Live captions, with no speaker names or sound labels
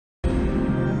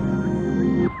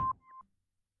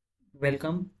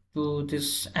Welcome to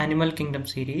this Animal Kingdom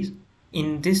series.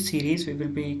 In this series, we will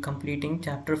be completing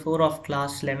chapter 4 of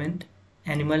class 11th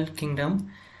Animal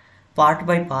Kingdom part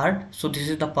by part. So, this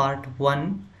is the part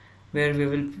 1 where we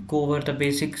will go over the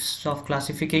basics of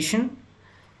classification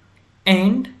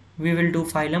and we will do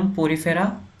phylum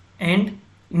Porifera and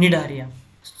Cnidaria.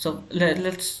 So,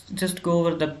 let's just go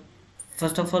over the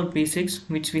first of all basics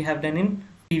which we have done in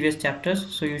previous chapters.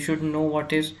 So, you should know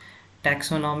what is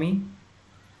taxonomy.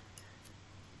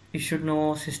 You should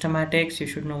know systematics, you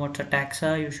should know what's a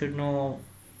taxa, you should know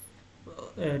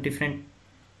different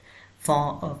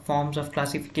forms of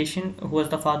classification. Who was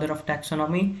the father of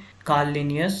taxonomy? Carl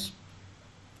Linnaeus.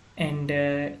 And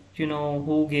you know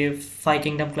who gave five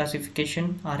kingdom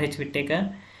classification? R.H.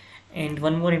 Whittaker. And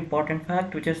one more important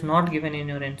fact which is not given in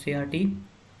your NCERT,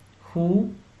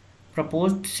 who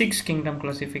proposed six kingdom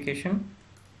classification?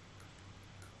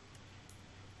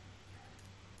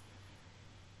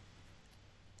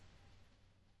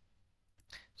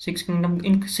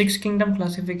 In six kingdom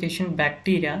classification,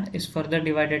 bacteria is further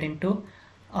divided into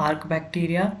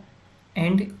archaebacteria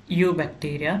and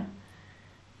eubacteria.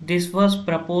 This was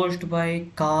proposed by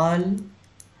Carl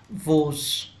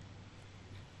Woese.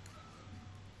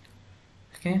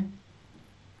 Okay,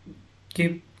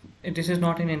 this is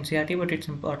not in NCERT but it's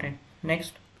important.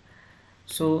 Next,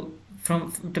 so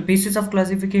from the basis of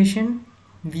classification,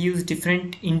 we use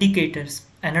different indicators,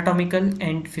 anatomical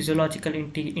and physiological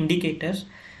indicators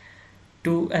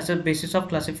as a basis of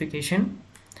classification,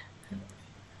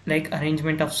 like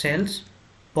arrangement of cells,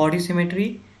 body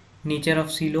symmetry, nature of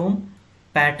coelom,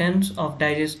 patterns of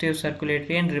digestive,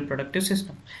 circulatory and reproductive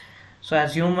system. So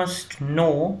as you must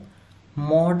know,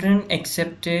 modern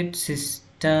accepted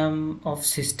system of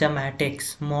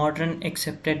systematics, modern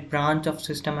accepted branch of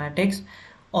systematics,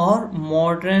 or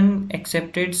modern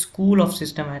accepted school of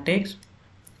systematics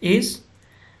is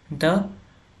the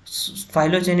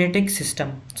phylogenetic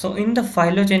system. So in the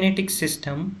phylogenetic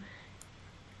system,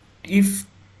 if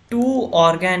two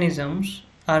organisms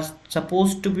are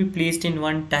supposed to be placed in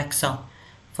one taxa,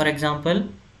 for example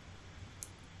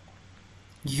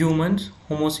humans,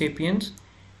 Homo sapiens,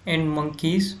 and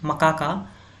monkeys, macaca,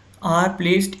 are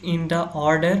placed in the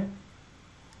order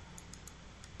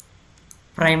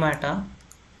Primata.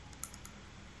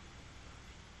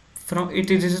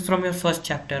 This is from your first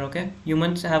chapter. Okay,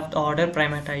 humans have the order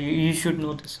Primata. You should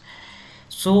know this.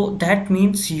 So that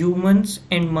means humans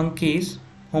and monkeys,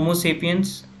 Homo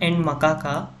sapiens and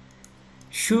macaca,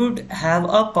 should have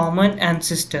a common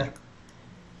ancestor.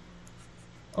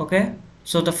 Okay,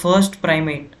 so the first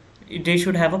primate, they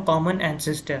should have a common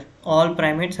ancestor. All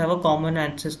primates have a common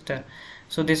ancestor.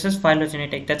 So this is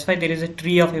phylogenetic. That's why there is a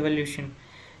tree of evolution.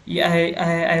 Yeah,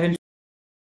 I will.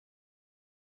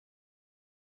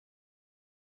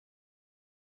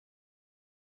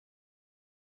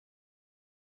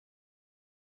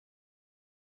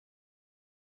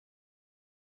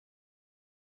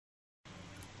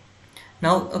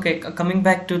 Now, okay, coming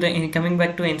back to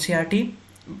NCERT,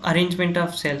 arrangement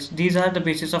of cells. These are the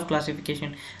basis of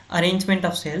classification. Arrangement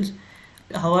of cells.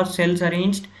 How are cells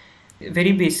arranged?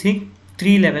 Very basic.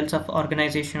 Three levels of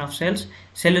organization of cells: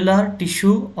 cellular,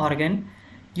 tissue, organ.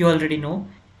 You already know.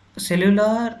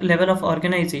 Cellular level of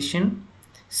organization.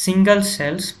 Single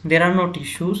cells. There are no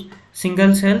tissues.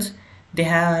 Single cells. They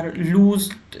are loose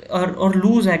or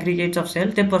loose aggregates of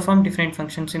cells. They perform different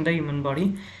functions in the human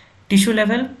body. Tissue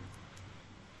level.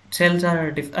 Cells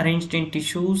are arranged in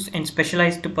tissues and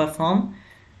specialized to perform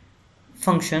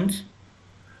functions.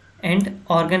 And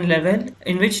organ level,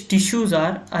 in which tissues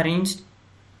are arranged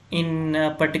in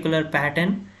a particular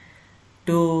pattern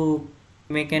to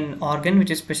make an organ which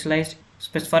is specialized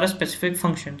for a specific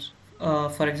functions.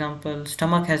 For example,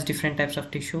 stomach has different types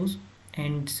of tissues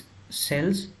and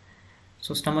cells.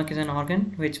 So stomach is an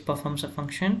organ which performs a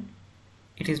function.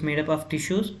 It is made up of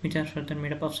tissues which are further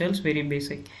made up of cells. Very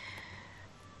basic.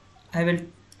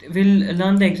 We'll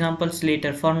learn the examples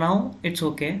later. For now, it's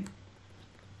okay.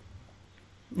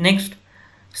 Next,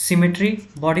 symmetry,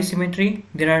 body symmetry.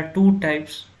 There are two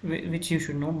types which you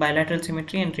should know: bilateral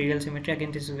symmetry and radial symmetry.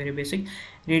 Again, this is very basic.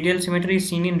 Radial symmetry is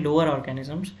seen in lower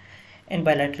organisms, and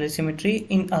bilateral symmetry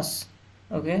in us.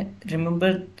 Okay,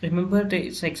 remember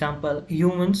this example.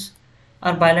 Humans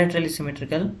are bilaterally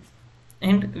symmetrical,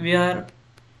 and we are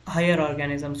higher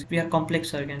organisms. We are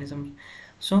complex organisms.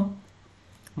 So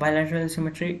bilateral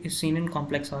symmetry is seen in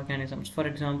complex organisms. For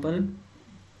example,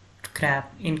 crab.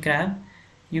 In crab,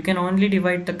 you can only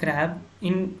divide the crab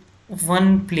in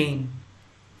one plane.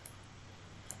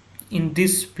 In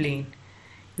this plane,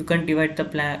 you can divide the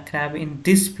crab in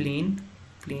this plane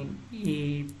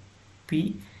A,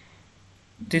 B.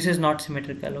 This is not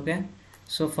symmetrical. Okay,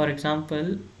 So for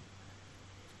example,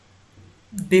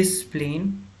 this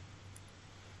plane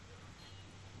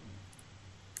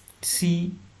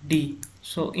CD.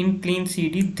 So in plane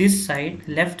CD, this side,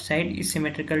 left side, is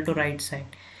symmetrical to right side.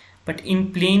 But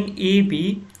in plane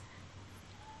AB,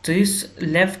 this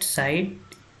left side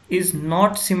is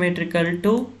not symmetrical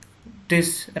to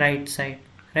this right side,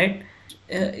 right?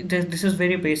 This is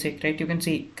very basic, right? You can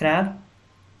see graph,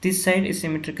 this side is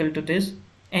symmetrical to this,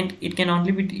 and it can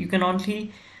only be, you can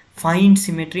only find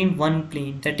symmetry in one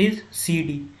plane, that is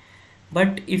CD.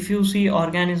 But if you see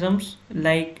organisms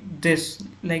like this,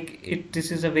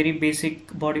 this is a very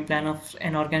basic body plan of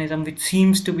an organism which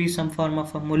seems to be some form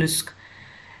of a mollusk.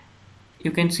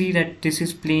 You can see that this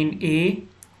is plane A,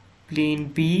 plane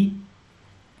B,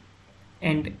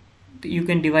 and you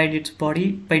can divide its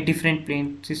body by different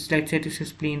planes. Let's say this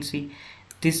is plane C.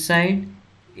 This side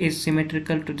is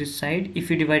symmetrical to this side. If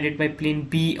you divide it by plane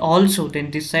B also,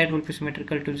 then this side will be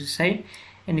symmetrical to this side.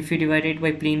 And if you divide it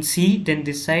by plane C, then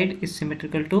this side is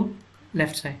symmetrical to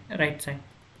left side, right side.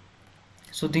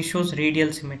 So this shows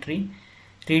radial symmetry.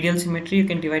 Radial symmetry you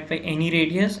can divide by any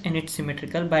radius and it's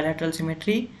symmetrical. Bilateral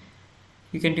symmetry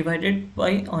you can divide it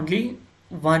by only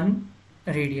one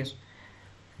radius.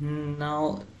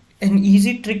 Now an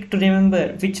easy trick to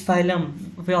remember which phylum,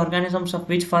 organisms of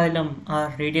which phylum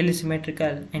are radially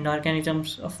symmetrical and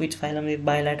organisms of which phylum is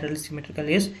bilaterally symmetrical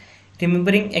is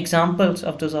remembering examples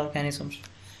of those organisms.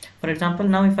 For example,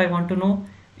 now if I want to know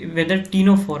whether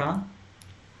Ctenophora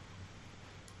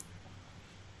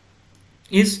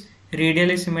is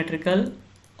radially symmetrical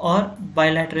or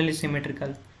bilaterally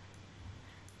symmetrical,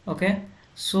 okay,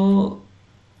 so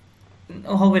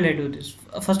how will I do this?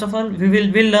 First of all,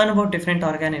 we'll learn about different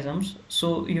organisms,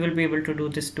 so you will be able to do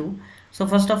this too. So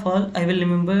first of all, I will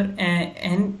remember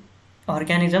an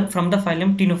organism from the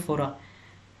phylum Ctenophora.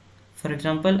 For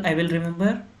example, I will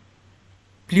remember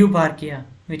Pleubarkia,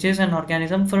 which is an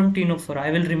organism from Ctenophora.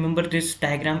 I will remember this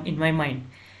diagram in my mind,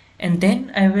 and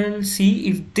then I will see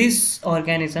if this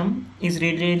organism is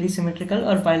radially symmetrical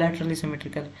or bilaterally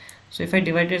symmetrical. So if I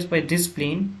divide this by this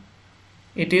plane,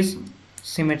 it is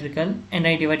symmetrical, and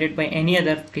I divide it by any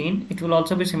other plane, it will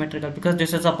also be symmetrical, because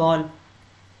this is a ball,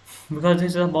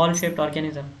 shaped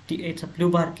organism. It's a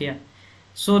Pleubarkia.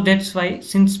 So that's why,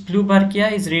 since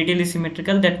Pleubarkia is radially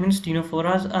symmetrical, that means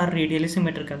Ctenophoras are radially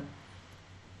symmetrical.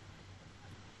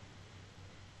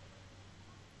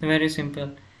 Very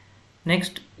simple.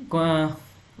 Next,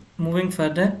 moving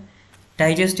further,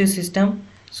 digestive system.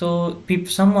 So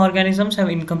some organisms have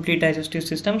incomplete digestive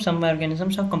system, some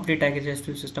organisms have complete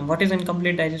digestive system. What is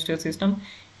incomplete digestive system?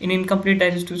 In incomplete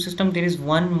digestive system, there is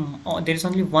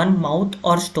only one mouth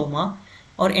or stoma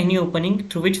or any opening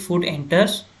through which food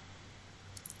enters,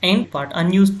 and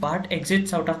unused part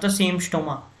exits out of the same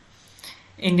stoma.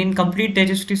 In complete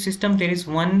digestive system, there is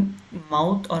one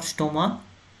mouth or stoma,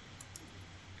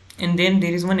 and then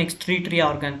there is one excretory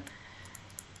organ.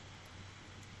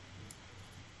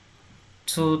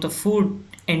 So the food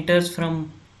enters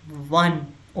from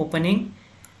one opening,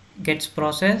 gets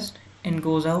processed and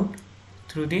goes out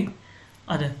through the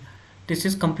other. This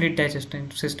is complete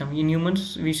digestive system. In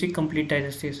humans, we see complete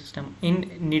digestive system. In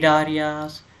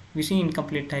Cnidarias, we see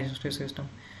incomplete digestive system.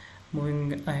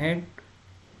 Moving ahead.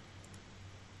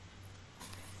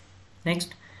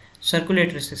 Next,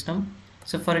 circulatory system.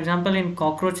 So for example, in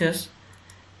cockroaches,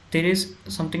 there is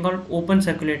something called open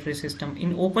circulatory system.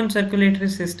 In open circulatory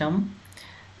system,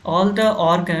 all the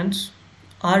organs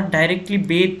are directly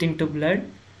bathed into blood.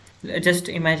 Just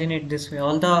imagine it this way: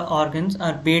 all the organs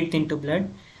are bathed into blood,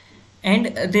 and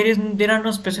there are no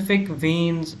specific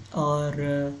veins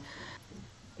or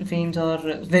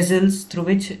vessels through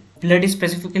which blood is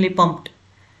specifically pumped.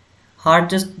 Heart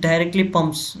just directly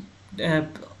pumps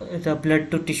the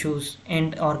blood to tissues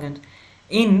and organs.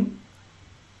 In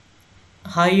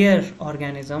higher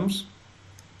organisms,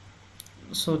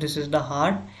 so this is the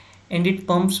heart, and it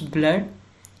pumps blood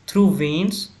through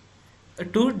veins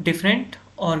to different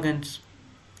organs.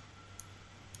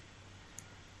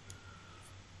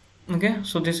 Okay,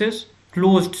 so this is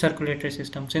closed circulatory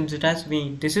system since it has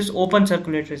veins. This is open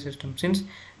circulatory system since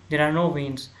there are no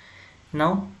veins.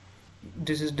 Now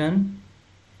this is done.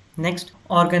 Next,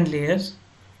 organ layers.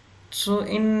 So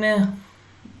in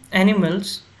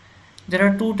animals, there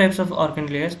are two types of organ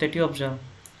layers that you observe.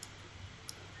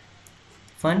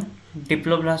 One,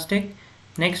 diploblastic.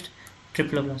 Next,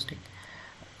 triploblastic.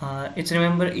 It's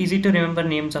easy to remember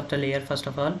names of the layer. First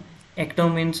of all,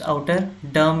 ecto means outer,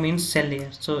 derm means cell layer.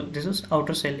 So this is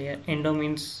outer cell layer. Endo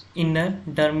means inner,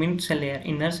 derm means cell layer,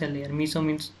 inner cell layer. Meso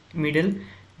means middle,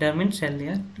 derm means cell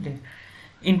layer.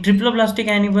 In triploblastic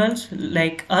animals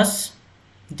like us,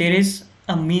 there is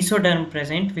a mesoderm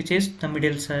present, which is the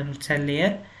middle cell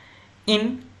layer.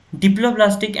 In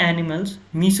diploblastic animals,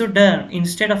 mesoderm,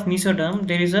 instead of mesoderm,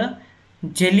 there is a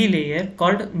jelly layer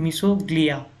called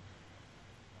mesoglia.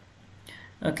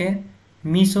 Okay,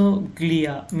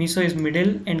 mesoglia. Meso is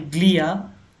middle, and glia,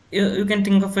 you can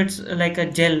think of it like a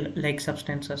gel-like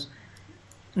substances.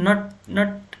 Not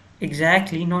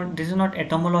exactly, not, this is not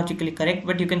etymologically correct,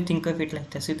 but you can think of it like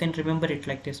this. You can remember it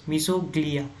like this: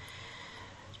 mesoglia.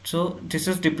 So this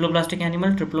is diploblastic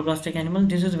animal, triploblastic animal.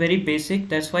 This is very basic.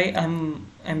 That's why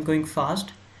I'm going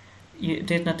fast.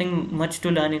 There's nothing much to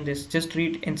learn in this. Just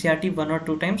read NCERT 1 or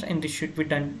 2 times, and this should be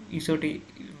done. ESOT.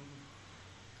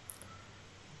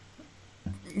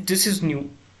 This is new.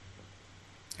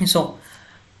 So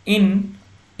in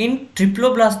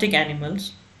triploblastic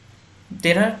animals,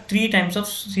 there are 3 types of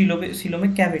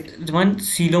coelomic cavity. One,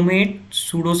 coelomate,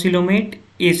 pseudocoelomate,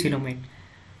 acoelomate.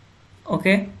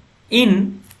 Okay,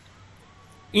 in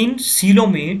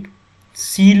coelomate,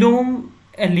 coelom,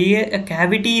 a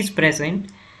cavity is present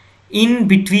in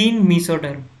between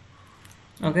mesoderm.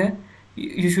 Okay,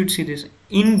 you should see this,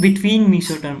 in between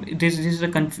mesoderm.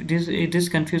 This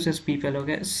confuses people.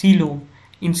 Okay, coelom.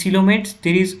 In coelomates,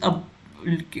 there is a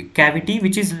cavity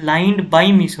which is lined by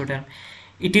mesoderm.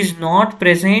 It is not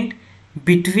present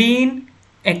between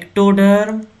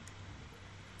ectoderm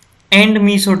and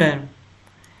mesoderm.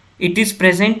 It is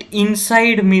present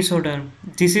inside mesoderm.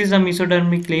 This is a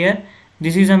mesodermic layer,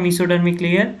 this is a mesodermic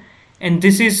layer, and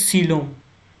this is coelom.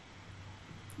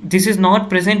 This is not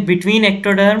present between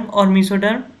ectoderm or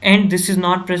mesoderm, and this is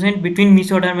not present between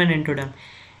mesoderm and endoderm.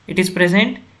 It is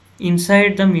present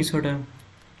inside the mesoderm.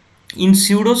 In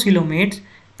pseudocoelomates,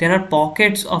 there are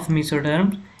pockets of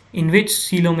mesoderm in which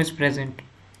coelom is present.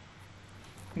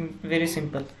 Very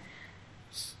simple.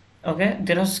 Okay,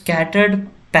 there are scattered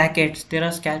packets, there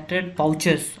are scattered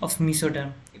pouches of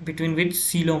mesoderm between which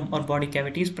coelom or body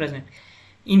cavity is present.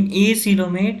 In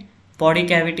acoelomate, body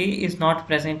cavity is not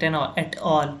present at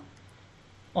all.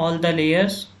 All the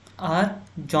layers are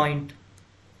joined.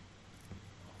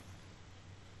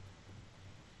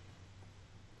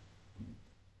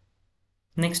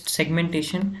 Next,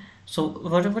 segmentation. So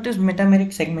what is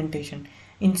metameric segmentation?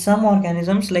 In some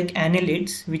organisms like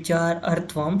annelids, which are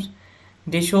earthworms,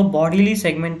 they show bodily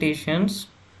segmentations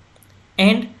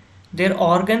and their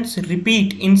organs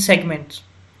repeat in segments.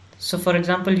 So for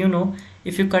example,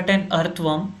 if you cut an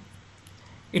earthworm,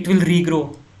 it will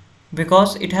regrow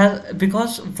because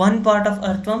one part of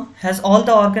earthworm has all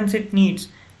the organs it needs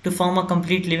to form a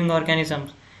complete living organism.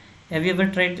 Have you ever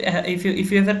tried? If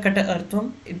you ever cut an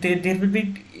earthworm, there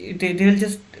will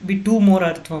just be 2 more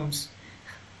earthworms.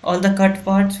 All the cut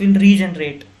parts will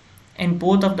regenerate, and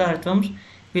both of the earthworms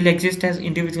will exist as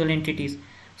individual entities.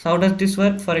 So how does this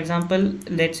work? For example,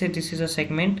 let's say this is a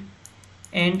segment,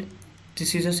 and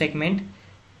this is a segment.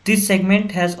 This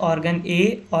segment has organ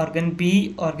A, organ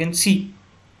B, organ C.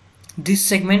 This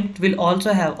segment will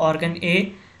also have organ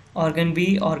A, organ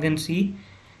B, organ C.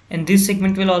 And this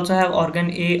segment will also have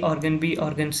organ A, organ B,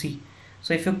 organ C.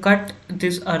 So if you cut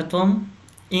this earthworm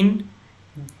in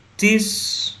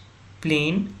this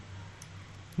plane,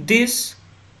 this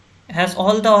has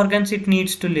all the organs it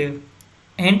needs to live,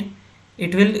 and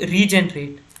it will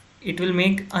regenerate. It will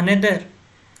make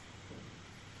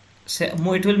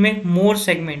more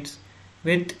segments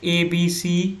with A, B,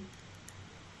 C,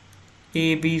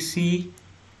 A, B, C,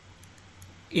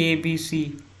 A, B,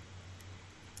 C.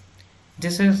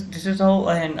 This is how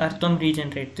an earthworm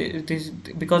regenerates. This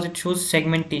because it shows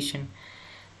segmentation.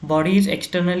 Body is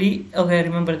externally, okay,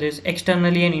 remember this,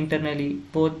 externally and internally,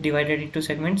 both divided into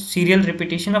segments. Serial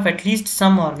repetition of at least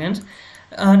some organs,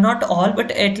 not all, but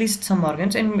at least some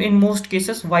organs, and in most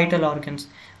cases vital organs.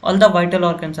 All the vital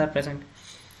organs are present.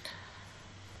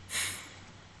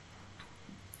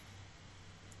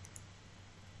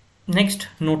 Next,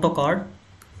 notochord.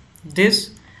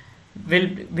 This will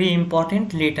be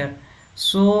important later.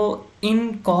 So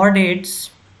in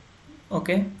chordates,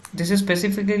 okay, this is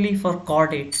specifically for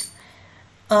chordates,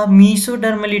 a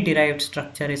mesodermally derived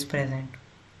structure is present.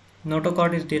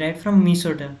 Notochord is derived from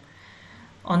mesoderm.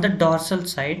 On the dorsal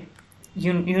side,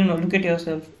 look at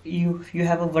yourself, you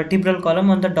have a vertebral column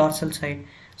on the dorsal side.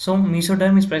 So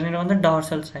mesoderm is present on the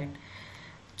dorsal side.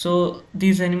 So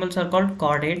these animals are called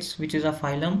chordates, which is a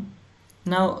phylum.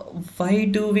 Now, why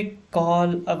do we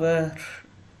call our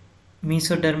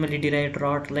mesodermally derived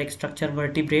rod-like structure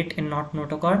vertebrate and not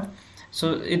notochord?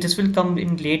 So this will come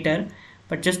in later,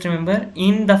 but just remember,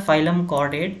 in the phylum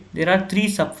chordate, there are 3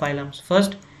 subphylums.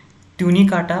 First,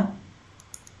 tunicata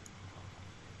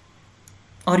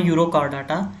or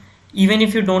urochordata. Even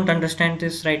if you don't understand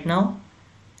this right now,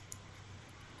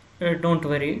 don't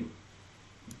worry.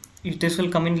 This will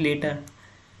come in later.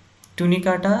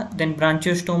 Tunicata, then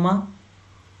branchiostoma,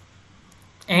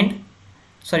 and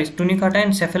tunicata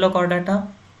and cephalochordata,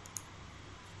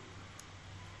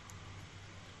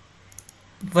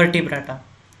 vertebrata.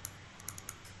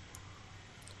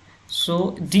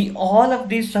 So all of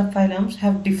these subphylums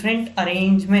have different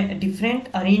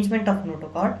arrangement of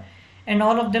notochord, and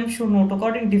all of them show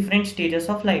notochord in different stages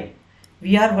of life.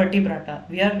 We are vertebrata.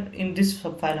 We are in this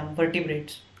subphylum,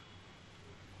 vertebrates.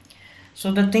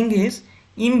 So the thing is,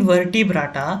 in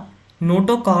vertebrata,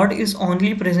 notochord is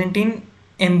only present in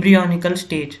embryonical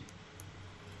stage.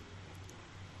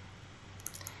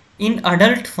 In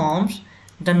adult forms,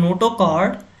 the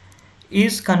notochord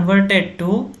is converted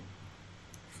to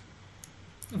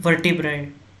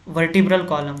vertebral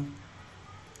column.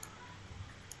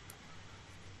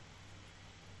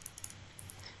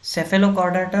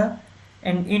 Cephalochordata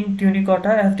and in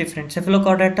tunicata have different.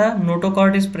 Cephalochordata,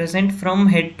 notochord is present from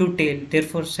head to tail,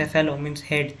 therefore cephalo means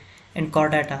head and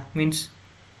chordata means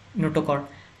notochord.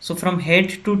 So from head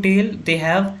to tail they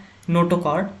have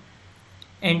notochord,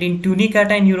 and in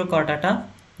tunicata and urochordata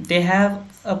they have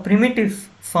a primitive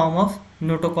form of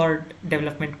notochord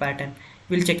development pattern.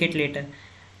 We'll check it later.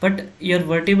 But your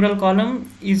vertebral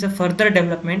column is a further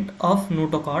development of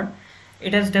notochord.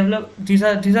 It has developed, these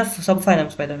are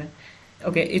subphylums by the way.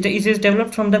 Okay, it is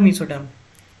developed from the mesoderm.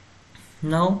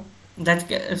 Now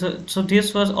so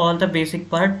this was all the basic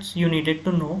parts you needed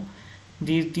to know.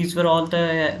 These were all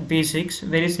the basics,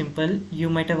 very simple.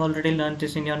 You might have already learned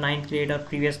this in your 9th grade or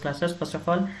previous classes. First of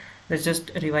all, let's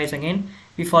just revise again.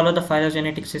 We follow the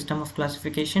phylogenetic system of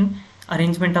classification.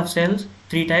 Arrangement of cells,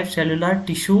 3 types: cellular,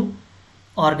 tissue,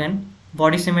 organ.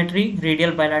 Body symmetry,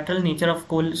 radial, bilateral. Nature of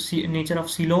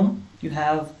coelom. You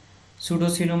have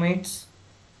pseudocoelomates,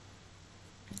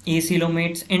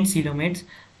 acoelomates, and coelomates.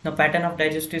 The pattern of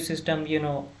digestive system,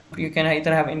 you can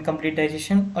either have incomplete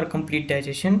digestion or complete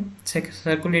digestion.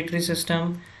 Circulatory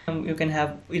system, you can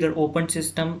have either open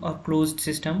system or closed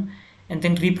system. And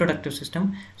then reproductive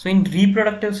system. So in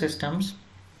reproductive systems,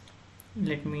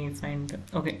 let me find,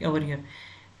 okay, over here.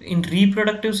 In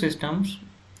reproductive systems,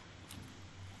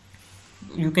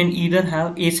 you can either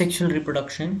have asexual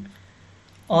reproduction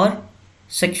or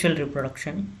sexual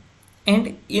reproduction.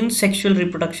 And in sexual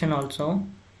reproduction also,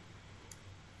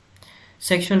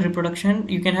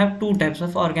 you can have 2 types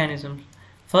of organisms.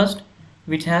 First,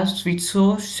 which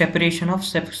shows separation of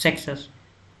sexes.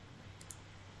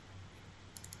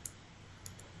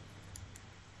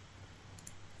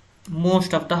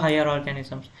 Most of the higher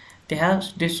organisms, they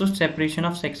show separation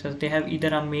of sexes. They have either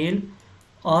a male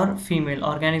or female.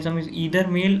 Organism is either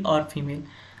male or female.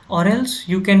 Or else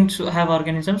you can have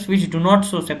organisms which do not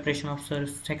show separation of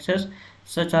sexes.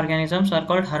 Such organisms are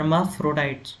called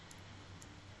hermaphrodites,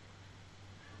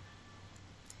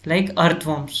 like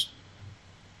earthworms.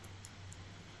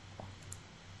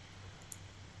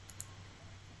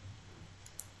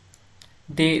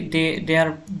 They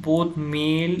are both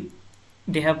male.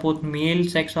 They have both male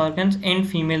sex organs and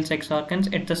female sex organs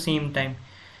at the same time.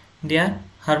 They are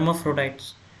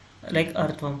hermaphrodites, like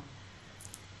earthworm.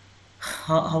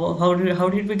 How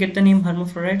did we get the name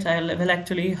hermaphrodites? Well,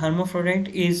 actually,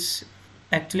 hermaphrodite is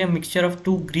actually a mixture of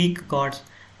 2 Greek gods,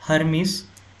 Hermes,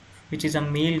 which is a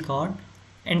male god,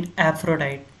 and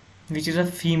Aphrodite, which is a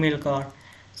female god.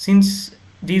 Since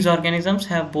these organisms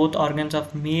have both organs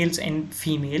of males and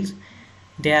females,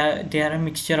 they are a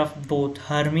mixture of both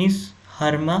Hermes,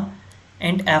 Herma,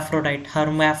 and Aphrodite,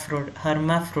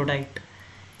 hermaphrodite.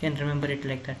 You can remember it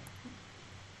like that.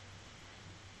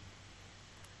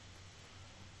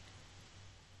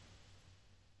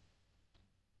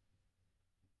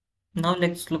 Now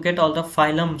let's look at all the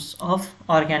phylums of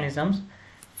organisms.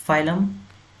 Phylum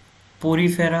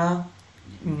Porifera,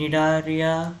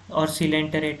 Cnidaria or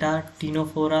Coelenterata,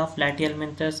 Ctenophora,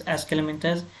 Platyhelminthes,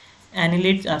 Aschelminthes,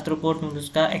 Annelids, Arthropods,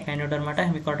 Mollusca, Echinodermata,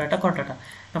 Hemichordata, Chordata.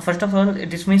 Now first of all,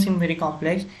 this may seem very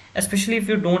complex, especially if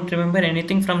you don't remember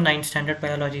anything from 9th standard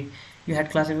biology. You had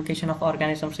classification of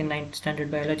organisms in 9th standard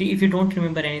biology. If you don't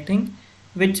remember anything,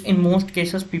 which in most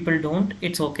cases people don't,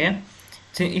 it's okay.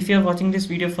 So if you're watching this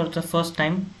video for the first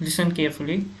time, listen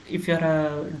carefully. If you're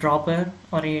a dropper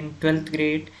or in 12th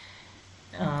grade,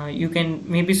 you can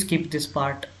maybe skip this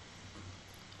part.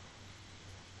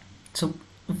 So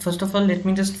first of all, let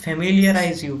me just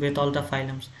familiarize you with all the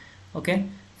phylums. Okay,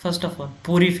 first of all,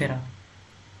 Porifera,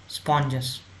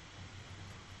 sponges,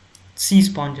 sea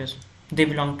sponges, they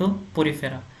belong to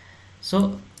Porifera.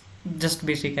 So just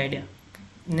basic idea.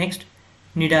 Next,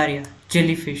 Cnidaria,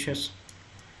 jellyfishes.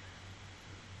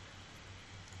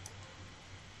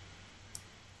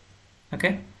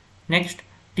 Okay, next,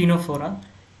 Ctenophora.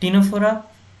 Ctenophora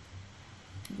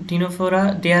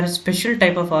Ctenophora, they are a special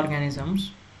type of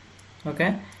organisms,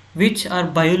 okay, which are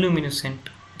bioluminescent.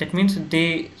 That means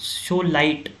they show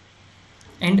light,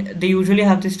 and they usually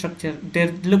have this structure.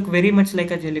 They look very much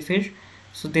like a jellyfish.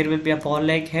 So there will be a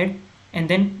ball-like head, and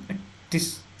then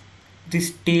this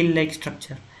this tail-like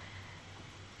structure.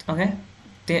 Okay,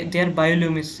 they are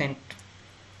bioluminescent.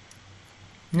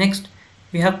 Next,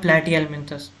 we have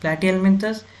platyhelminthes.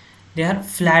 Platyhelminthes, they are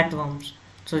flatworms.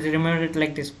 So you remember it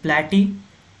like this: platy,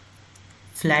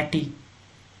 flatty,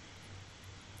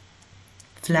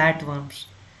 flatworms.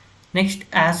 Next,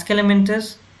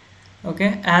 ascalaminthus.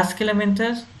 Okay,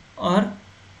 ascalaminthus, or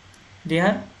they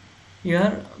are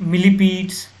your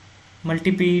millipedes,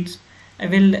 multipedes. I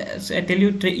will tell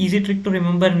you easy trick to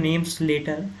remember names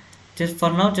later. Just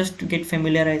for now, just to get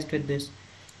familiarized with this.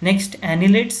 Next,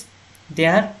 annelids, they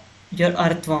are your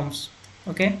earthworms.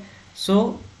 Okay,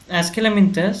 so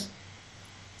ascalaminthus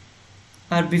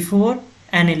are before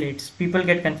annelids. People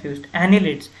get confused.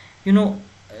 Annelids, you know,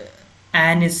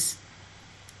 anise.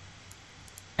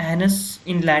 Anus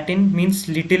in Latin means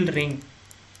little ring.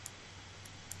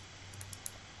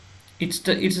 It's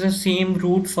the same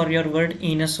root for your word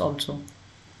anus also.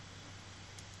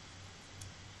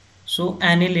 So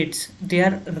annelids, they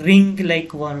are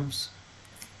ring-like worms.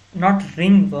 Not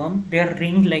ringworm, they are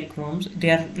ring-like worms. They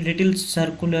are little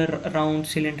circular, round,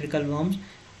 cylindrical worms.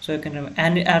 So you can remember.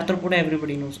 And arthropoda,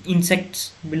 everybody knows.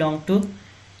 Insects belong to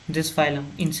this phylum.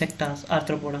 Insectas,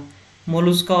 arthropoda.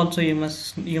 Mollusca also you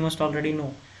must already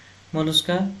know.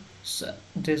 Mollusca,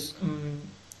 this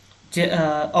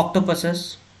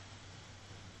octopuses.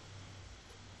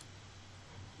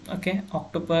 Okay,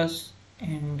 octopus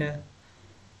and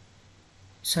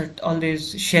all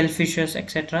these shellfishes,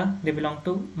 etc., they belong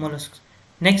to mollusks.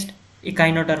 Next,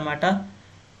 echinodermata.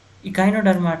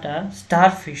 Echinodermata,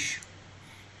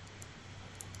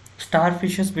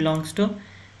 starfishes belongs to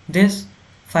this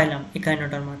phylum,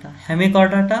 echinodermata.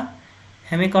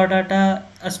 Hemichordata,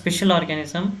 a special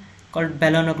organism called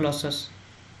ballonoglossus.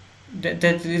 That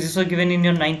is also given in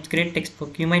your 9th grade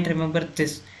textbook. You might remember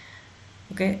this.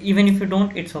 Okay, even if you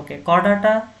don't, it's okay.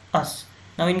 Chordata, us.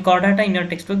 Now in chordata in your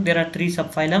textbook there are 3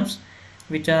 subphylums,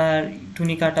 which are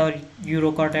tunicata or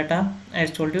urochordata,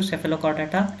 as told you,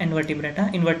 cephalochordata and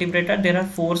vertebrata. In vertebrata there are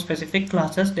 4 specific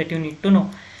classes that you need to know.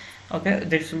 Okay,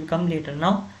 that will come later.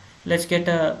 Now let's get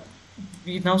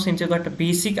now since you got a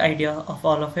basic idea of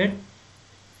all of it,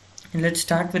 let's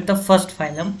start with the first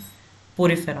phylum,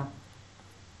 Porifera.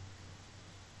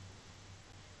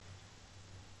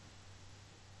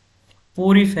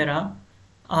 Porifera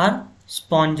are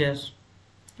sponges,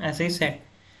 as I said.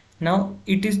 Now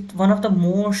it is one of the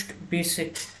most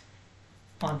basic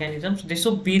organisms. They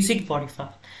show basic body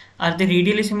parts. Are they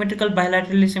radially symmetrical,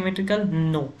 bilaterally symmetrical?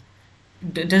 No.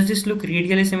 Does this look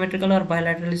radially symmetrical or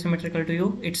bilaterally symmetrical to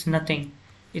you? It's nothing.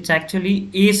 It's actually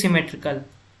asymmetrical.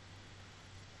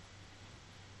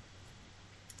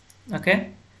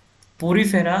 Okay.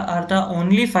 Porifera are the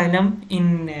only phylum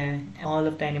in all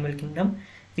of the animal kingdom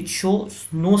which shows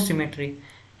no symmetry.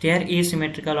 They are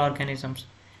asymmetrical organisms.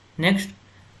 Next,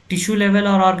 tissue level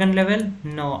or organ level?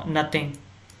 No, nothing.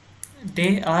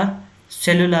 They are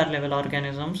cellular level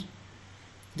organisms.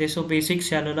 They show basic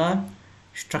cellular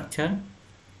structure.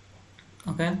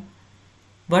 Okay,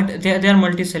 but they are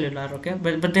multicellular. Okay,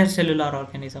 but they are cellular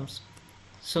organisms.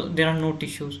 So there are no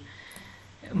tissues.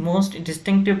 Most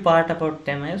distinctive part about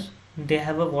them is they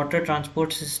have a water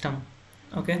transport system.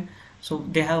 Okay, so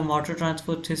they have a water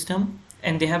transport system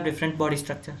and they have different body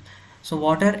structures. So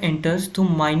water enters through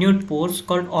minute pores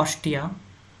called ostia.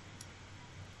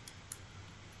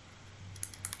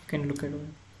 You can look at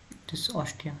this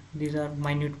ostia. These are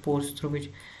minute pores through which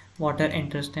water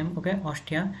enters them. Okay,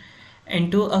 ostia,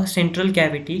 into a central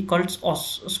cavity called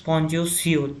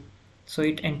spongiosole. So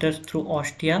it enters through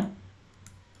ostia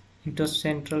into a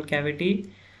central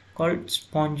cavity called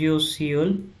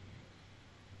spongiosole.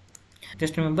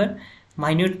 Just remember,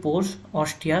 minute pores,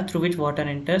 ostia, through which water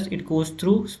enters. It goes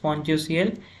through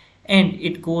spongiosole and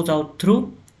it goes out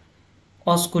through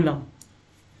osculum.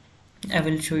 I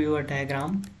will show you a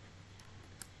diagram.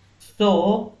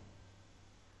 So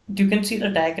you can see the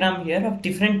diagram here of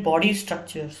different body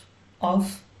structures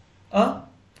of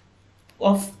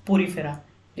Porifera.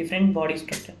 Different body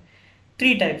structure.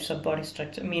 3 types of body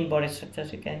structure, main body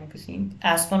structures you can see: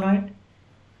 asconoid,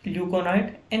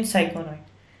 leuconoid, and cyconoid.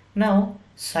 Now,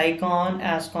 cycon,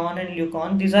 ascon, and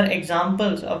leucon, these are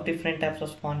examples of different types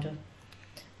of sponges.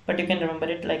 But you can remember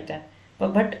it like that.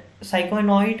 But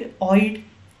cyconoid, oid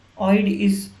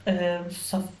is a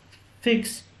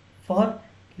suffix for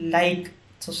like.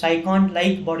 So cycon,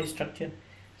 like body structure.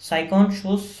 Cycon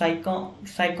shows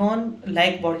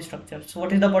cycon-like body structure. So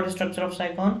what is the body structure of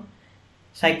cycon?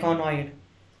 Cyconoid,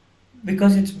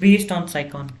 because it's based on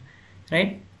cycon,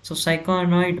 right? So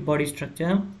cyconoid body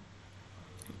structure,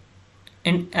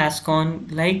 and ascon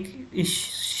like is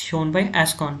shown by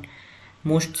ascon,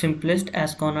 most simplest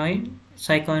asconoid,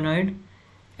 cyconoid,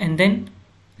 and then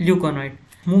leuconoid.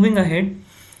 Moving ahead,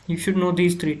 you should know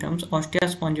these three terms: ostia,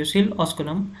 spongiocele,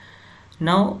 osculum.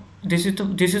 Now this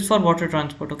is for water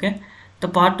transport. Okay, the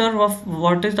pattern of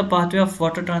what is the pathway of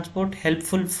water transport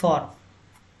helpful for?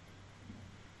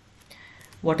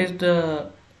 What is the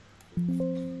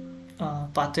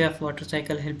pathway of water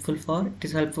cycle helpful for? It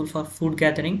is helpful for food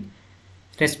gathering,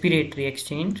 respiratory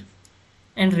exchange,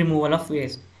 and removal of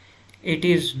waste. It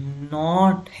is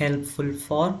not helpful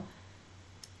for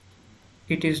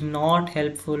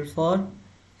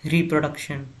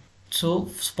reproduction. So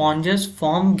sponges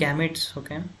form gametes,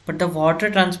 okay, but the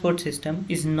water transport system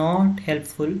is not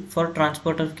helpful for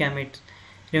transport of gametes.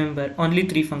 Remember, only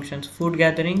three functions: food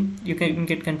gathering, you can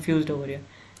get confused over here,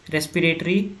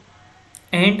 respiratory,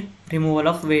 and removal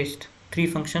of waste. Three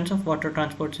functions of water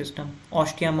transport system: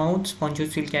 ostia, mouth;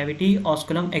 spongiocele, cavity;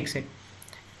 osculum, exit.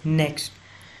 Next,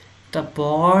 the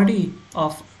body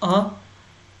of a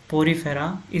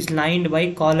porifera is lined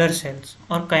by collar cells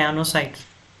or cyanocytes.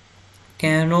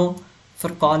 Cyano for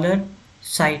collar,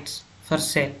 cytes for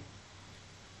cell.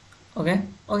 Okay,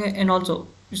 and also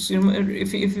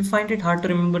if you find it hard to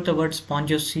remember the word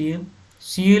spongiocele,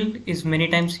 seal is many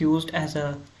times used as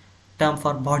a term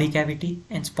for body cavity,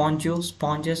 and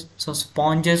sponges, so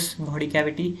sponges body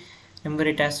cavity, remember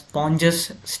it as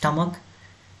sponges stomach.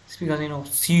 It's because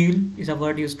seal is a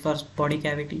word used for body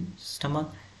cavity, stomach.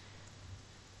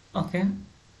 Okay,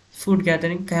 food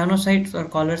gathering, cyanocytes or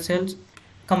collar cells.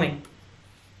 Coming,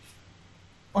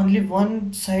 only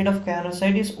one side of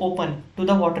cyanocyte is open to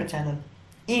the water channel.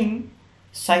 In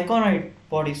cyconoid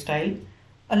body style,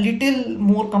 a little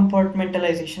more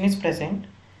compartmentalization is present,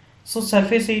 so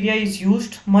surface area is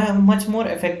used much more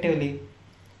effectively.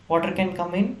 Water can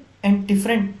come in and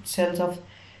different cells of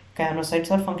cyanocytes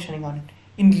are functioning on it.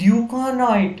 In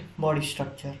leuconoid body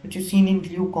structure, which is seen in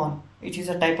leucon, which is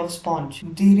a type of sponge,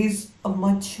 there is a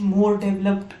much more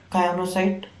developed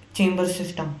cyanocyte chamber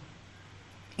system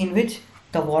in which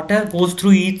the water goes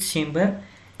through each chamber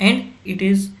and it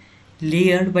is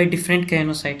layered by different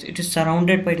cyanocytes. It is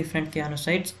surrounded by different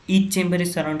cyanocytes. Each chamber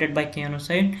is surrounded by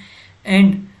cyanocyte,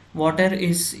 and water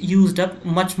is used up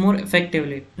much more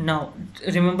effectively. Now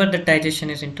remember that digestion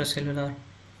is intracellular,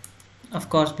 of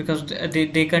course, because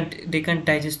they can't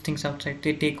digest things outside.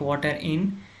 They take water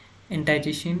in, and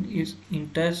digestion is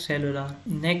intercellular.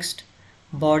 Next,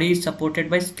 body is supported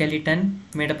by skeleton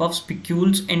made up of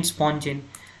spicules and spongin.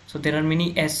 So there are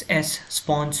many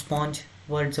sponge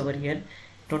words over here,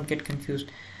 don't get confused.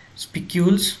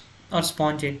 Spicules or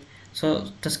spongin. So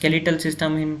the skeletal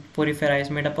system in porifera is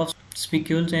made up of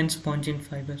spicules and spongin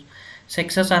fibers.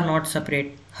 Sexes are not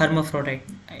separate, hermaphrodite.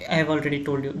 I have already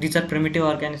told you, these are primitive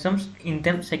organisms. In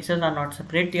them, sexes are not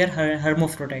separate, they are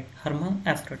hermaphrodite.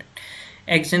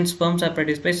 Eggs and sperms are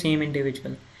produced by same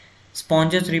individual.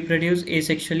 Sponges reproduce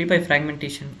asexually by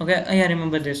fragmentation. Okay, I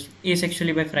remember this.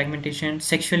 Asexually by fragmentation,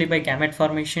 sexually by gamete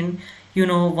formation.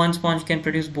 One sponge can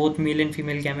produce both male and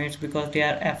female gametes because they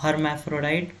are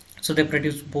hermaphrodite. So they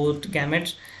produce both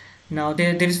gametes. Now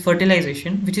there is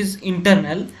fertilization, which is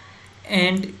internal,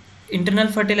 and internal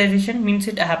fertilization means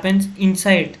it happens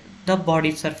inside the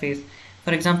body surface.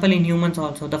 For example, in humans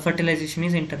also, the fertilization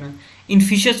is internal. In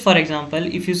fishes, for example,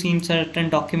 if you see in certain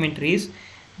documentaries,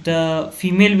 the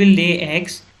female will lay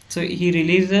eggs, so he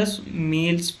releases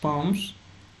male sperms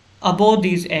above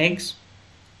these eggs,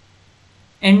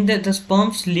 and the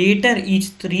sperms later each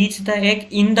reach the egg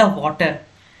in the water.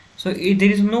 So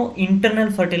there is no internal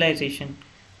fertilization.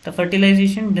 The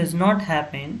fertilization does not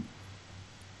happen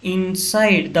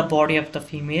inside the body of the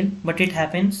female, but it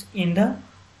happens in the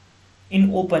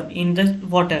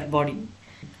water body.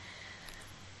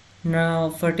 Now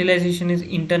fertilization is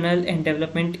internal and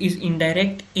development is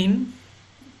indirect in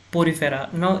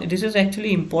porifera. Now this is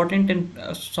actually important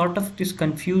and sort of this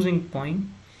confusing point.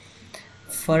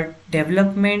 For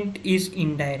development is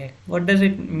indirect. What does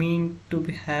it mean to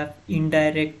have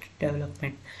indirect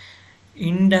development?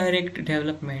 Indirect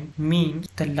development means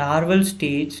the larval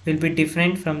stage will be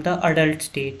different from the adult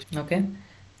stage. Okay,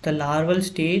 the larval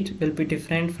stage will be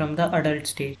different from the adult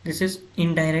stage. This is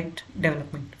indirect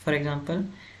development. For example,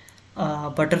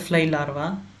 butterfly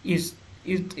larva is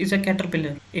a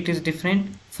caterpillar. It is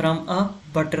different from a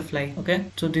butterfly. Okay,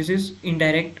 so this is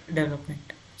indirect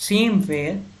development. Same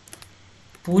way,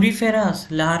 porifera's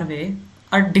larvae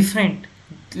are different.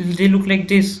 They look like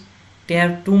this. They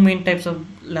have two main types of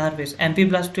larvae,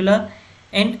 amphiblastula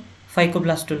and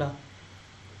phycoblastula,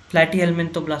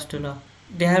 platyhelminthoblastula.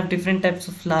 They have different types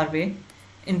of larvae,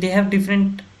 and they have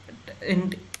different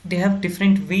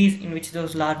ways in which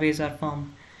those larvae are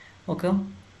formed. Okay,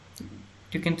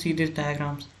 you can see these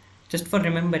diagrams just for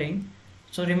remembering.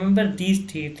 So remember these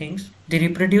three things. They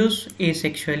reproduce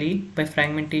asexually by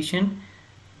fragmentation.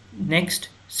 Next,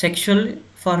 sexual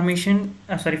formation,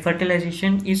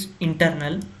 fertilization is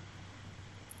internal,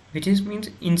 which means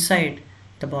inside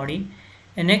the body.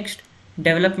 And next,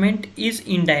 development is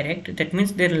indirect. That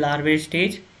means their larvae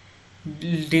stage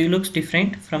they looks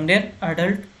different from their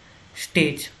adult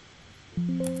stage.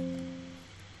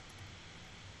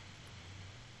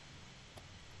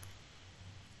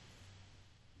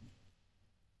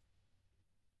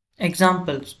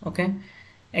 Examples, okay.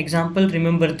 Example,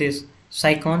 remember this: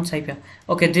 Psychon, Psypia.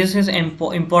 Okay, this is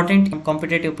important from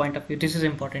competitive point of view. This is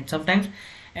important sometimes,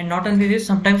 and not only this,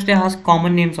 sometimes they ask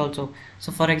common names also.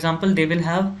 So for example, they will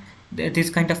have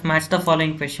this kind of match the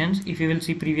following questions. If you will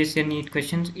see previous year NEET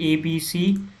questions, A, B,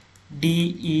 C,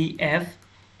 D, E, F,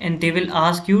 and they will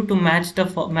ask you to match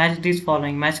these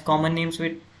following, match common names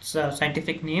with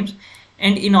scientific names,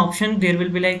 and in option there will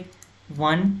be like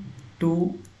 1,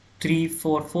 2, 3,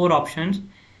 4 options.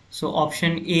 So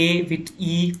option A with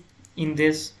E, in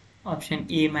this option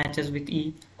A matches with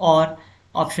E, or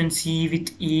option C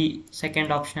with E,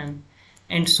 second option,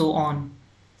 and so on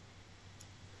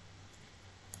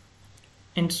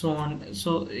and so on.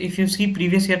 So if you see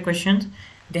previous year questions,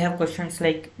 they have questions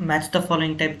like match the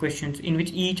following type questions, in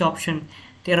which each option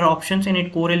there are options and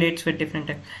it correlates with different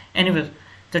type. Anyways,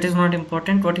 that is not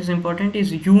important. What is important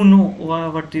is you know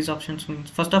what these options means.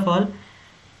 First of all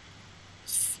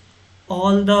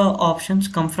the options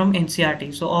come from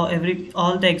NCERT. So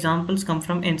all the examples come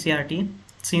from NCERT.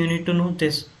 So you need to know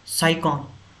this. Psychon,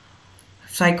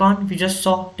 we just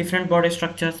saw different body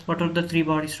structures. What are the three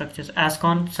body structures?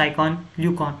 Ascon, Psychon,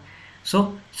 Leucon.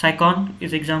 So Psychon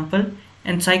is example,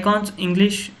 and Psychon's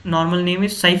English normal name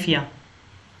is Psyphia.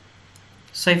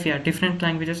 Different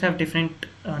languages have different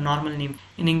normal name.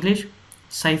 In English,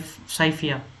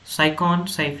 Psyphia, Psychon,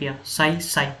 Psyphia,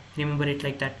 Psy. Remember it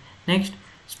like that. Next,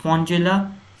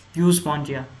 Spongilla,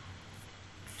 Euspongia.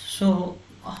 So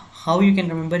how you can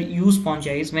remember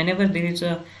Euspongia is whenever there is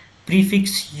a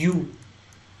prefix U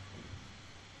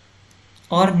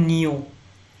or neo,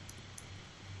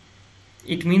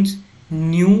 it means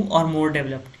new or more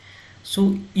developed.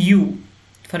 So U,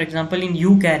 for example, in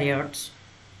eukaryotes,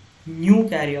 new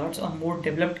karyotes are more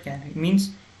developed karyotes, means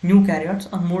new karyotes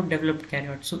are more developed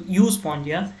karyotes. So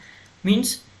Euspongia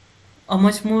means a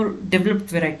much more developed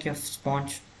variety of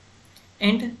sponge,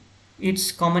 and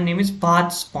its common name is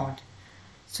bath sponge.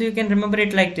 So you can remember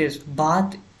it like this: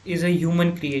 bath is a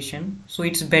human creation, so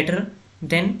it's better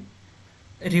than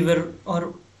river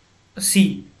or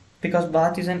sea, because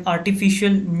bath is an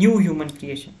artificial new human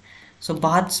creation. So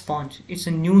bath sponge, it's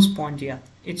a new spongia.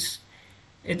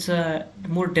 It's a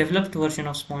more developed version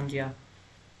of spongia.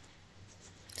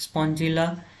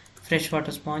 Spongilla,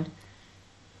 freshwater sponge.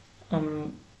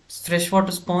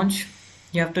 Freshwater sponge,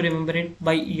 you have to remember it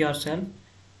by yourself,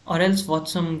 or else watch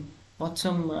some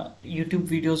YouTube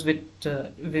videos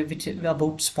which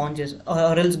about sponges,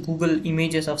 or else Google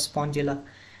images of spongilla.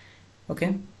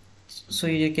 Okay, so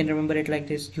you can remember it like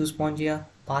this: Euspongia,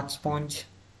 bath sponge,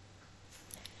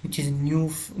 which is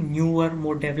newer,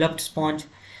 more developed sponge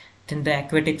than the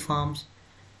aquatic forms.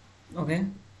 Okay,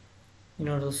 you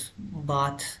know those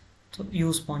bath. So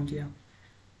Euspongia,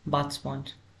 bath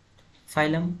sponge.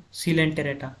 Phylum,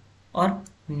 Coelenterata or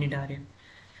Cnidaria.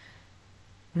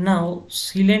 Now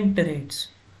coelenterates,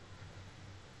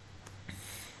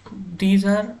 these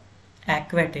are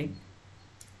aquatic,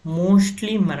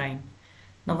 mostly marine.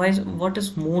 Now what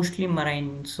is mostly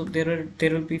marine? So there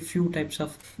will be few types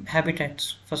of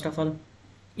habitats. First of all,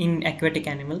 in aquatic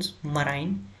animals,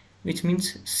 marine, which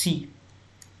means sea,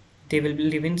 they will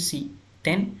live in sea.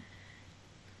 Then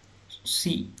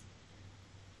sea,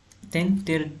 then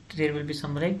there will be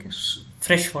some like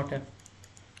freshwater,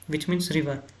 which means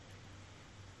river.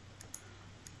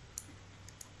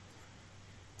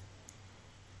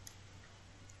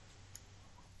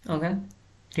 Okay,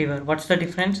 river. What's the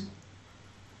difference?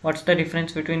 What's the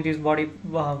difference between these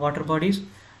water bodies?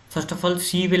 First of all,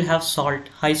 sea will have salt,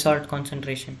 high salt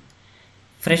concentration.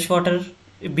 Freshwater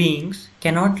beings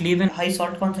cannot live in high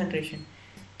salt concentration.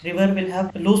 River will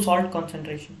have low salt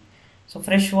concentration. So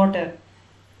freshwater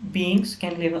beings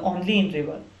can live only in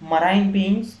river. Marine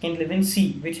beings can live in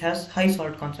sea, which has high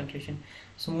salt concentration.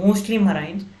 So mostly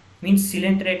marines, means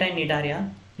Coelenterata and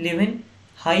Cnidaria, live in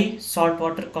high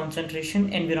saltwater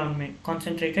concentration environment,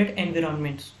 concentrated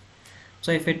environments.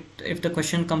 So if the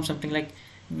question comes something like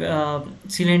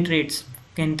coelentrates,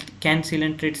 can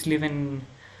coelentrates live in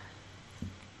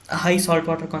a high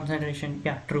saltwater concentration?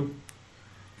 Yeah, true.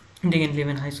 They can live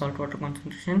in high saltwater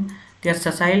concentration. They are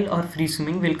sessile or free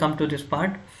swimming. We'll come to this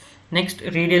part. Next,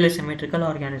 radial asymmetrical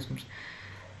organisms.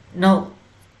 Now,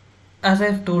 as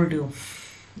I've told you,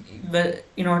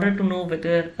 in order to know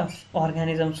whether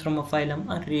organisms from a phylum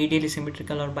are radially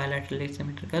symmetrical or bilaterally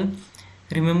symmetrical,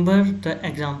 remember the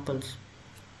examples.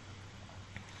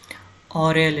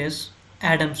 Aurelis,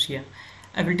 Adamsia.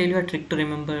 I will tell you a trick to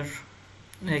remember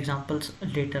the examples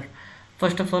later.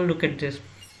 First of all, look at this.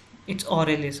 It's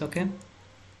Aurelis, okay?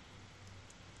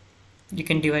 You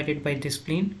can divide it by this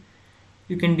plane.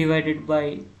 You can divide it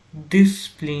by this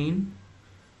plane,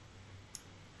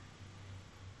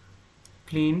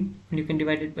 and you can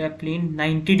divide it by a plane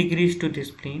 90 degrees to this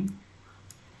plane.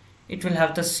 It will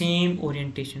have the same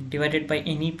orientation. Divided by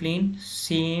any plane,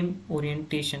 same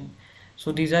orientation.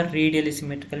 So these are radially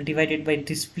symmetrical. Divided by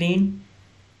this plane,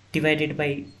 divided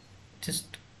by,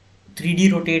 just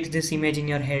 3D rotate this image in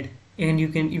your head, and you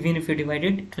can, even if you divide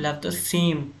it, it will have the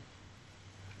same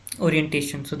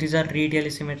orientation. So these are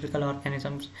radially symmetrical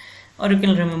organisms, or you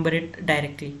can remember it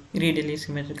directly, radially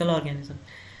symmetrical organism.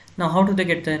 Now, how do they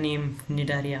get the name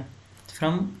Cnidaria?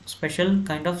 From special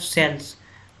kind of cells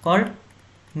called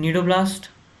cnidoblast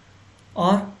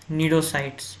or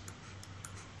cnidocytes.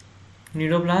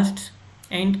 Cnidoblasts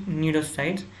and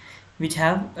cnidocytes, which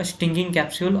have a stinging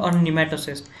capsule or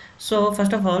nematocyst. So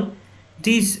first of all,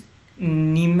 these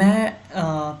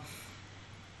cnidoblast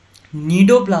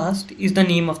is the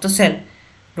name of the cell,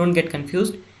 don't get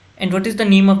confused. And what is the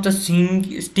name of the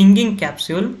stinging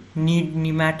capsule?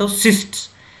 Nematocysts.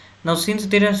 Now, since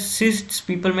there are cysts,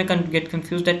 people may get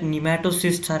confused that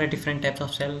nematocysts are a different type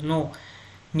of cell. No,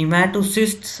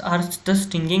 nematocysts are the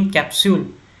stinging capsule.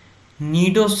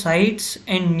 Cnidocytes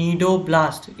and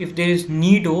cnidoblast. If there is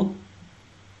cnido,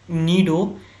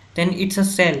 then it's a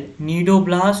cell.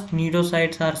 Cnidoblast,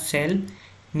 cnidocytes are cell.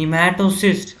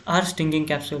 Nematocysts are stinging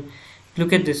capsule.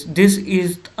 Look at this. This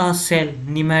is a cell,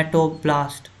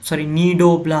 cnidoblast.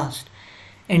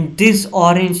 And this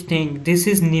orange thing, this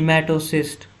is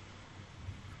nematocyst.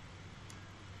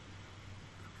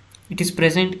 It is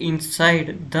present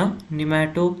inside the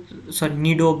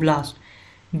cnidoblast.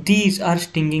 These are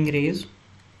stinging rays.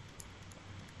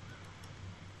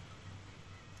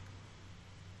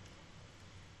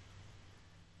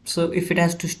 So if it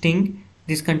has to sting,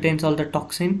 this contains all the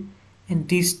toxin, and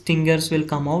these stingers will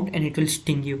come out and it will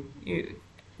sting you.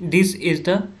 This is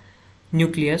the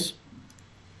nucleus.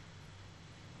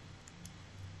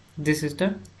 This is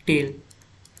the tail.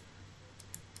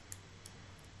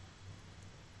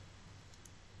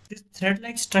 This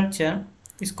thread-like structure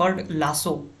is called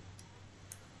lasso.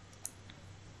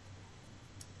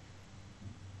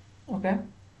 Okay.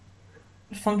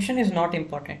 Function is not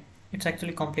important. It's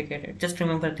actually complicated. Just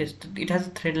remember this. It has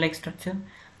a thread-like structure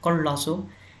called lasso.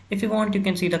 If you want, you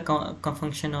can see the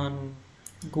function on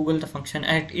Google, the function.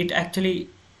 And it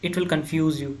will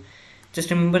confuse you. Just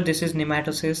remember, this is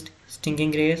nematocyst,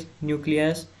 stinging rays,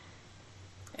 nucleus,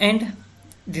 and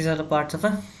these are the parts of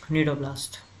a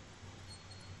cnidoblast.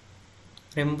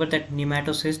 Remember that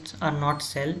nematocysts are not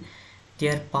cell; they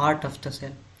are part of the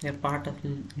cell. They are part of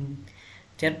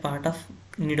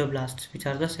cnidoblasts, which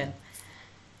are the cell.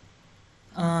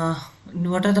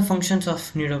 What are the functions of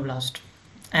cnidoblast?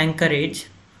 Anchorage,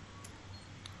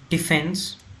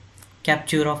 defense,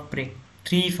 capture of prey.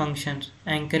 3 functions: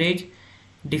 anchorage,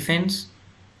 defense,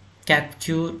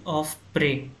 capture of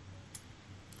prey.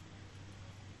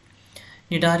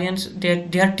 Cnidarians,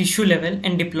 they are tissue level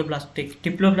and diploblastic.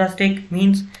 Diploblastic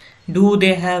means, do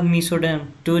they have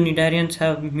mesoderm? Do cnidarians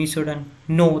have mesoderm?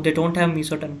 No, they don't have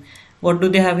mesoderm. What do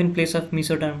they have in place of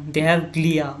mesoderm? They have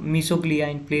glia, mesoglia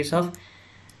in place of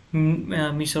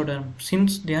mesoderm.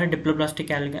 Since they are diploblastic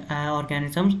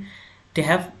organisms, they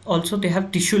have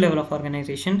tissue level of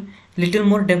organization, little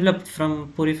more developed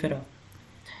from Porifera.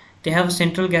 They have a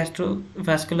central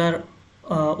gastrovascular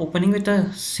opening with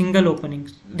a single opening.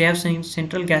 They have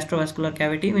central gastrovascular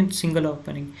cavity with single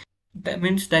opening. That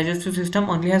means digestive system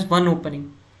only has one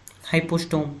opening,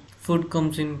 hypostome. Food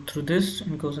comes in through this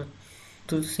and goes up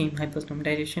to the same hypostome.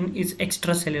 Digestion is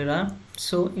extracellular.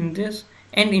 So in this,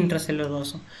 and intracellular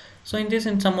also. So in this,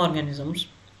 in some organisms,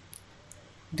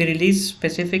 they release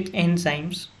specific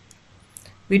enzymes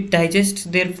which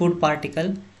digest their food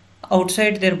particle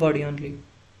outside their body only.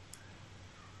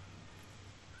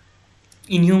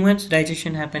 In humans,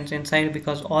 digestion happens inside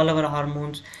because all our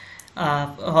hormones,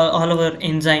 all our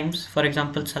enzymes, for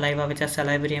example saliva, which are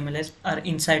salivary amylase, are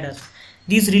inside us.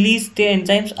 These release the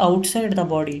enzymes outside the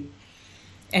body,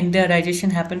 and their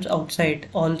digestion happens outside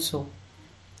also.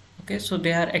 Okay, so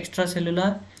they are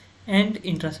extracellular and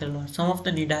intracellular. Some of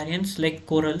the cnidarians like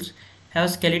corals have a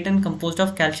skeleton composed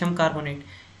of calcium carbonate.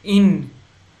 In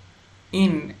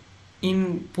in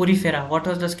in porifera, what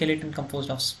was the skeleton composed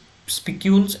of?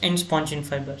 Spicules and spongin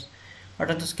fibers. What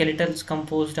are the skeletons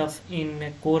composed of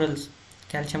in corals?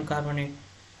 Calcium carbonate,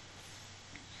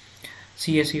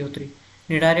 CaCO3.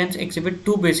 Cnidarians exhibit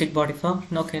two basic body forms.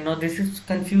 Okay, now this is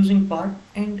confusing part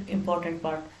and important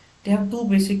part. They have two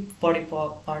basic body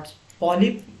parts,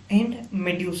 polyp and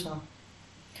medusa.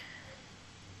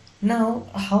 Now,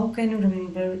 how can you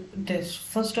remember this?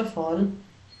 First of all,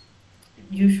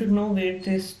 you should know where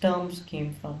these terms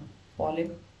came from.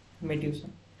 Polyp, medusa.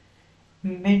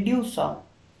 Medusa.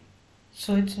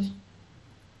 So it's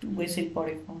two basic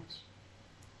body forms.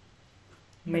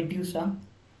 Medusa,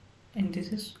 and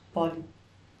this is polyp.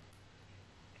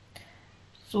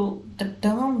 So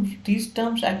these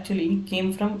terms actually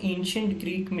came from ancient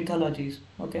Greek mythologies.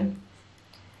 Okay,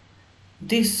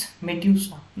 this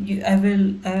Medusa.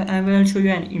 I will show you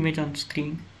an image on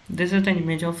screen. This is an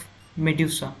image of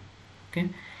Medusa. Okay,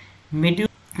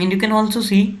 Medusa, and you can also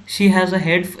see she has a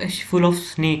head full of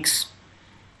snakes.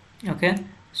 Okay,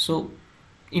 so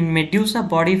in Medusa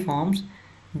body forms,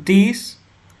 these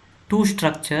two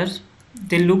structures,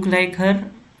 they look like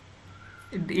her.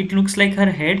 It looks like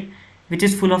her head, which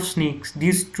is full of snakes.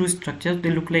 These two structures, they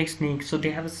look like snakes, so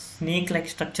they have snake-like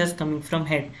structures coming from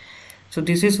head. So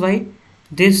this is why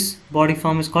this body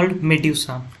form is called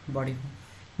Medusa body form.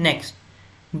 Next,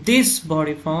 this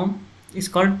body form is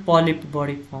called polyp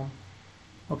body form.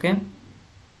 Okay,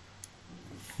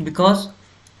 because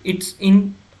it's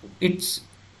in it's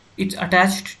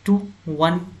attached to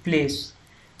one place.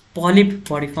 Polyp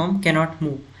body form cannot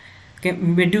move. Okay,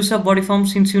 Medusa body form,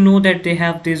 since you know that they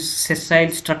have these sessile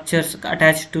structures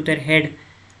attached to their head,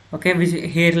 okay, with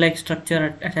hair-like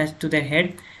structure attached to their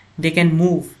head, they can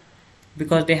move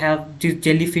because they have these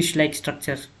jellyfish-like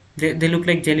structures. They look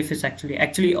like jellyfish actually.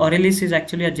 Actually, Aurelis is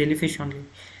actually a jellyfish only.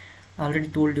 I already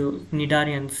told you,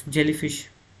 cnidarians, jellyfish.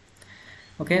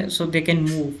 Okay, so they can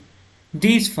move.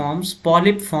 These forms,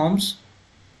 polyp forms,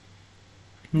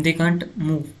 they can't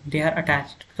move. They are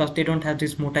attached because they don't have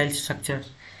these motile structures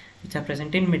which are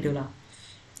present in medulla.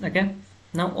 Okay,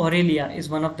 now Aurelia is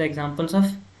one of the examples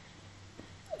of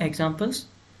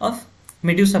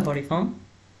Medusa body form.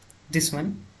 This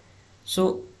one.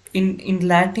 So in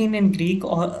Latin and Greek,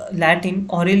 or Latin,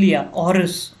 Aurelia,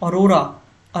 Auris,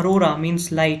 Aurora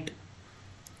means light.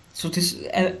 So this,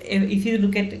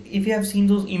 if you have seen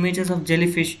those images of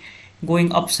jellyfish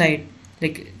going upside,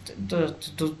 like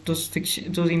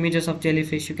those images of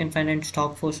jellyfish, you can find in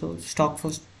stock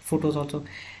photos also.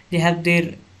 They have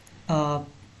their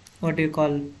what do you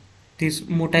call, these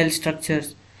motile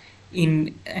structures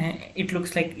in it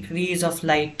looks like rays of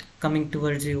light coming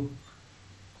towards you.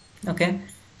 Okay,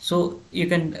 so you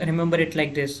can remember it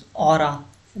like this: aura,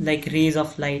 like rays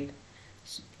of light.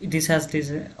 This has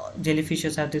this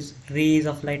jellyfishes have this rays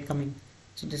of light coming.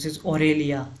 So this is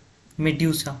Aurelia,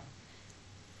 Medusa.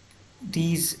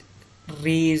 These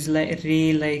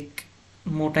ray-like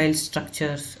motile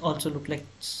structures also look like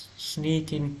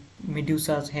snake in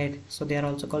Medusa's head, so they are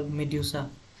also called Medusa.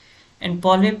 And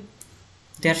polyp,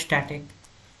 they are static.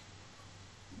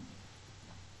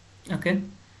 Okay,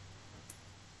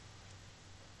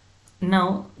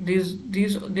 now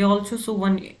they also show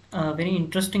one very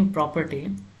interesting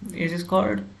property. It is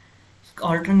called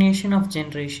alternation of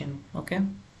generation. Okay,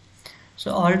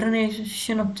 so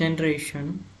alternation of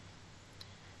generation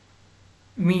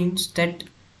means that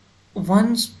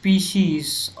one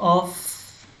species of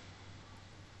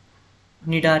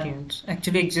cnidarians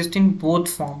actually exist in both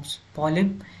forms, polyp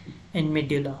and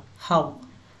medulla. How?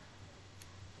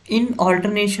 In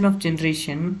alternation of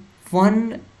generation,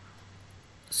 one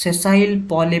sessile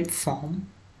polyp form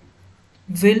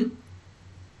will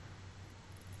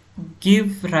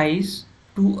give rise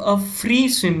to a free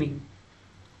swimming,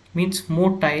 means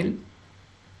motile,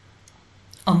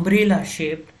 umbrella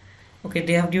shaped. Okay,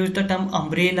 they have used the term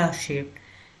umbrella shaped.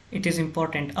 It is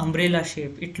important. Umbrella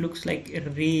shape. It looks like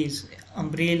rays.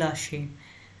 Umbrella shape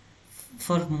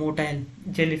for motile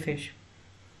jellyfish.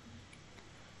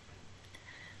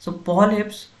 So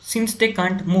polyps, since they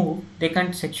can't move, they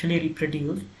can't sexually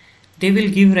reproduce, they will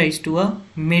give rise to a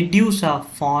medusa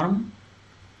form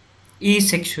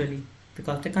asexually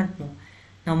because they can't move.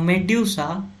 Now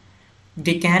medusa,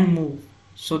 they can move,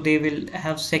 so they will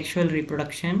have sexual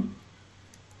reproduction,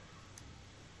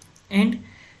 and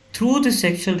through the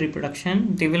sexual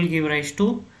reproduction they will give rise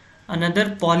to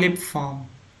another polyp form.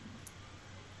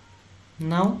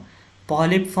 Now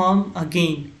polyp form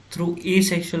again through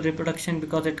asexual reproduction,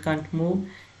 because it can't move,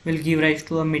 will give rise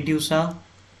to a medusa.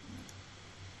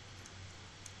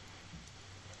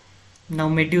 Now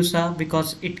medusa,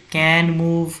 because it can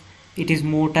move, it is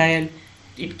motile,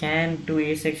 it can do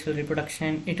asexual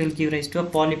reproduction, it will give rise to a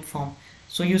polyp form.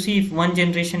 So you see, if one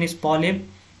generation is polyp,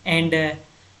 and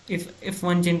if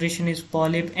one generation is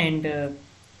polyp and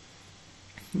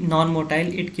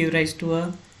non-motile, it give rise to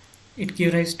a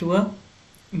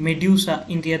medusa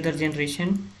in the other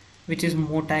generation, which is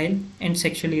motile and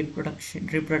sexually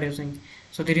reproducing.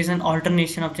 So there is an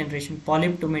alternation of generation,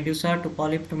 polyp to medusa to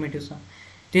polyp to medusa.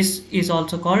 This is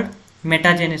also called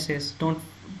metagenesis. Don't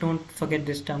forget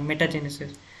this term,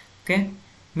 metagenesis. Okay,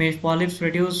 polyps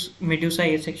produce medusa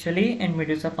asexually and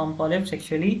medusa form polyp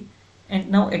sexually. And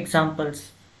now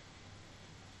examples.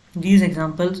 These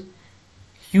examples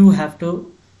you have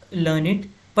to learn it,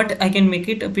 but I can make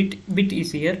it a bit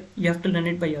easier. You have to learn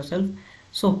it by yourself.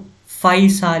 So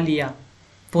Physalia,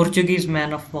 Portuguese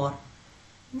man of war.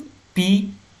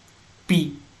 P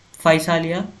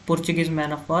Physalia, Portuguese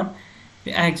man of war.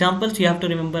 Examples you have to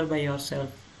remember by yourself.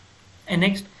 And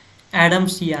next,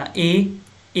 Adamsia,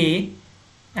 A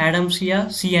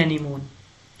Adamsia, sea anemone.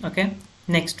 Okay.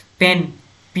 Next, pen,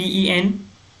 pen,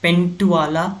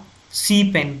 pentuala,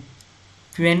 sea pen,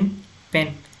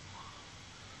 pen.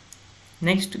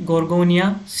 Next,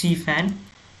 Gorgonia, sea fan.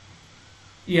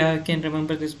 Yeah, you can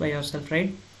remember this by yourself,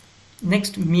 right?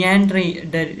 Next,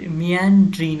 meandrina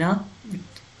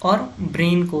or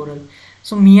brain coral.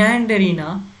 So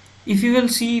meandrina, if you will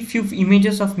see few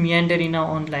images of meandrina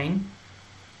online,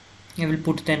 I will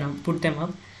put them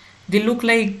up. They look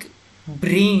like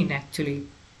brain actually.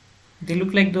 They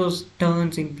look like those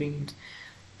turns in brains.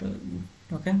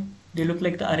 Okay, they look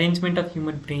like the arrangement of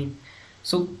human brain.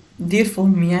 So therefore,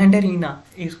 meandrina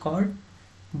is called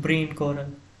brain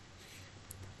coral.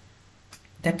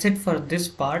 That's it for this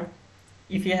part.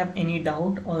 If you have any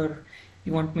doubt or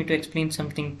you want me to explain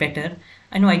something better,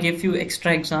 I know I gave you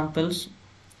extra examples.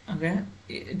 Okay,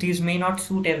 these may not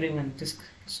suit everyone, this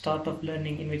start of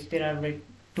learning in which there are like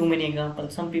too many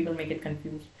examples. Some people may get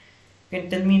confused. You can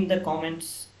tell me in the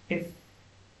comments if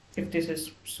this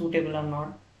is suitable or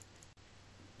not,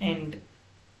 and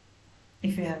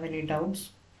if you have any doubts.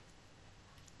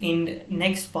 In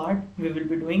next part we will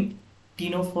be doing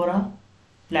Ctenophora,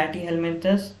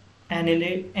 Platyhelminthes,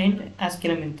 Annelid and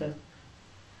Asclepianthus.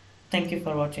 Thank you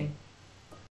for watching.